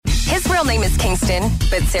His real name is Kingston,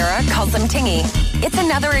 but Sarah calls him Tingy. It's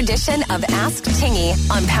another edition of Ask Tingy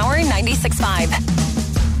on Power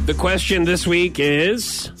 96.5. The question this week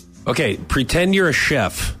is, okay, pretend you're a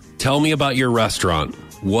chef. Tell me about your restaurant.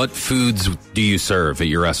 What foods do you serve at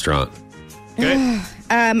your restaurant? Okay.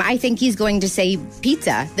 I think he's going to say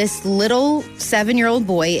pizza. This little 7-year-old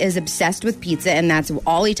boy is obsessed with pizza, and that's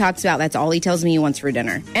all he talks about. That's all he tells me he wants for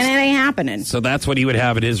dinner. And it ain't happening. So that's what he would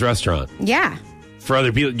have at his restaurant? Yeah. For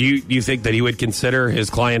other people, do you think that he would consider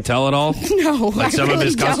his clientele at all? No, like some of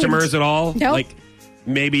his customers at all? Nope. Like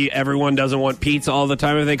maybe everyone doesn't want pizza all the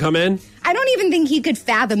time if they come in? I don't even think he could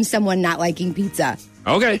fathom someone not liking pizza.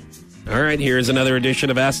 Okay. All right, here's another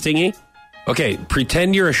edition of Ask Tingy. Okay,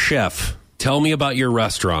 pretend you're a chef. Tell me about your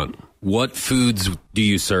restaurant. What foods do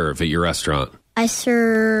you serve at your restaurant? I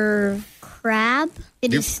serve crab.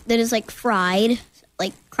 That is like fried,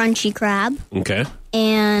 like crunchy crab. Okay.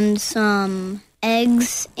 And some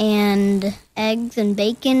eggs and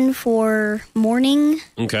bacon for morning.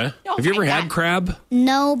 Okay. Oh Have you ever my had God. crab?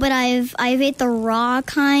 No, but I've ate the raw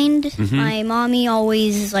kind. Mm-hmm. My mommy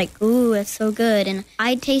always is like, "Ooh, that's so good." And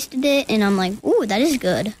I tasted it and I'm like, "Ooh, that is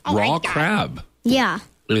good." Raw crab. Yeah.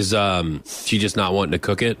 Is she just not wanting to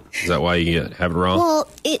cook it? Is that why you have it raw? Well,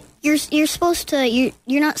 you're supposed to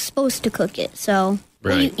you're not supposed to cook it. So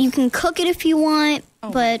Right. you can cook it if you want,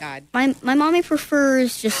 but my mommy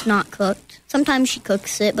prefers just not cooked. Sometimes she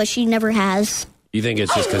cooks it, but she never has. You think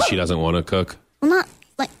it's just because she doesn't want to cook? Well, not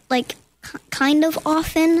like kind of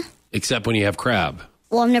often. Except when you have crab.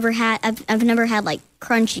 Well, I've never had like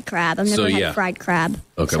crunchy crab. I've never had fried crab.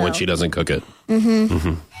 Okay, when she doesn't cook it.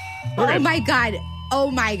 Oh, Okay. my God. Oh,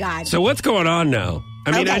 my God. So what's going on now?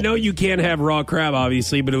 I mean, Okay. I know you can't have raw crab,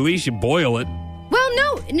 obviously, but at least you boil it. Well,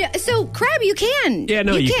 no. So crab, you can. Yeah,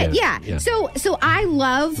 no, you can. Yeah. So I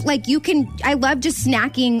love I love just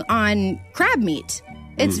snacking on crab meat.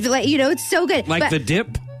 It's like, it's so good. Like But the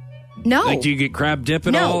dip? no. Like, do you get crab dip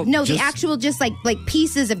at all? No, the actual just like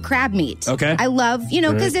pieces of crab meat. Okay. I love,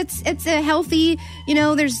 because it's a healthy,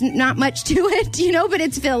 there's not much to it, but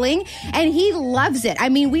it's filling. And he loves it. I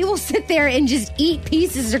mean, we will sit there and just eat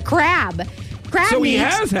pieces of crab. So meat. he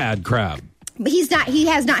has had crab. But he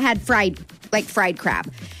has not had fried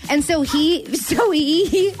crab. And so he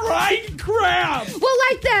Fried crab! well,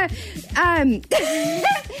 like the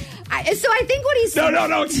so I think what he's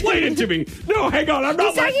No, explain it to me. No, hang on, I'm not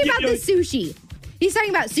he's talking about the sushi. He's talking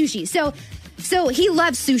about sushi. So he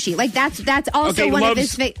loves sushi. Like that's also one of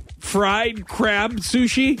his fried crab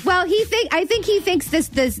sushi? Well, I think he thinks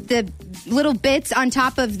the little bits on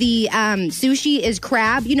top of the sushi is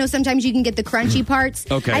crab. Sometimes you can get the crunchy parts.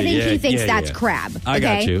 Okay, I think he thinks that's yeah. crab. I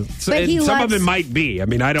got you. So, But some of it might be. I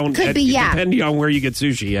mean, I don't. Could be, yeah. Depending on where you get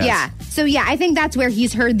sushi, yes. Yeah. So yeah, I think that's where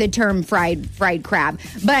he's heard the term fried crab.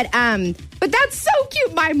 But that's so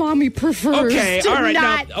cute. My mommy prefers. Okay, to all right.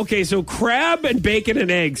 not- Now, so crab and bacon and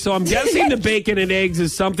eggs. So I'm guessing the bacon and eggs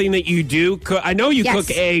is something that you do. I know you Yes.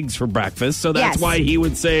 cook eggs for breakfast, so that's Yes. why he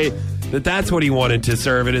would say that that's what he wanted to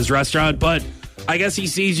serve at his restaurant. But I guess he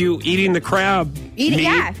sees you eating the crab meat,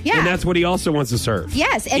 yeah. and that's what he also wants to serve.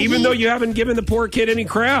 Yes, and even though you haven't given the poor kid any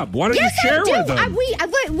crab. Why don't Yes, you share I do. with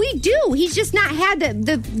him? We do. He's just not had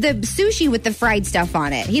the sushi with the fried stuff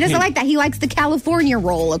on it. He doesn't like that. He likes the California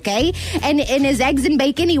roll, okay? And in his eggs and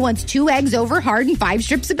bacon, he wants 2 eggs over hard and 5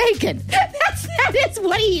 strips of bacon. That is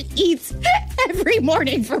what he eats every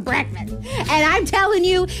morning for breakfast. And I'm telling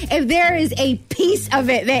you, if there is a piece of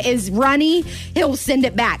it that is runny, he'll send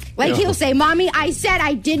it back. Like he'll say, "Mommy, I said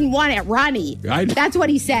I didn't want it runny." That's what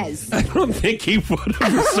he says. I don't think he would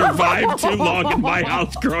have survived too long in my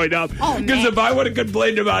house growing up. Because if I would have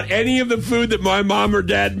complained about any of the food that my mom or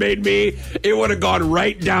dad made me, it would have gone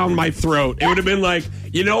right down my throat. It would have been like,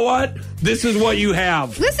 you know what? This is what you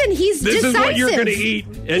have. Listen, This decisive. is what you're going to eat.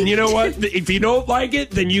 And you know what? If you don't like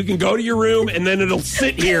it, then you can go to your room and then it'll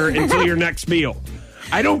sit here until your next meal.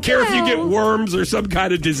 I don't care if you get worms or some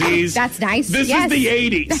kind of disease. That's nice. This is the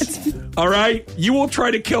 80s. All right? You will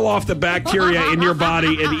try to kill off the bacteria in your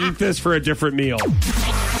body and eat this for a different meal.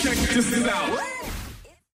 Check this out.